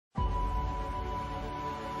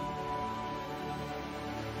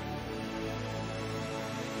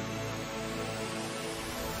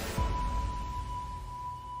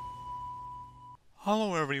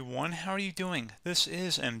Hello everyone, how are you doing? This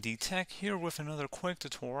is MD Tech here with another quick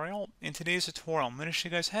tutorial. In today's tutorial, I'm going to show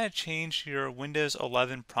you guys how to change your Windows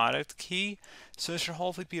 11 product key. So this should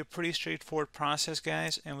hopefully be a pretty straightforward process,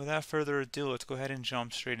 guys, and without further ado, let's go ahead and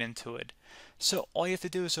jump straight into it. So all you have to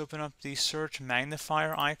do is open up the search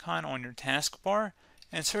magnifier icon on your taskbar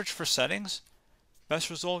and search for settings. Best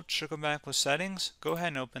result should come back with settings. Go ahead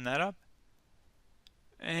and open that up.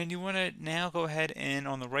 And you want to now go ahead and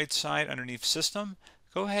on the right side underneath system,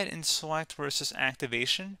 go ahead and select where it says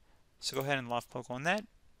activation. So go ahead and left click on that.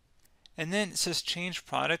 And then it says change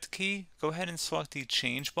product key. Go ahead and select the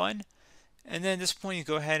change button. And then at this point you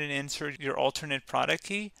go ahead and insert your alternate product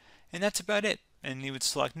key. And that's about it. And you would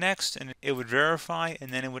select next and it would verify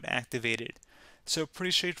and then it would activate it. So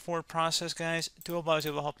pretty straightforward process, guys. I do hope I was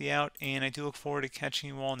able to help you out and I do look forward to catching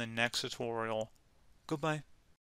you all in the next tutorial. Goodbye.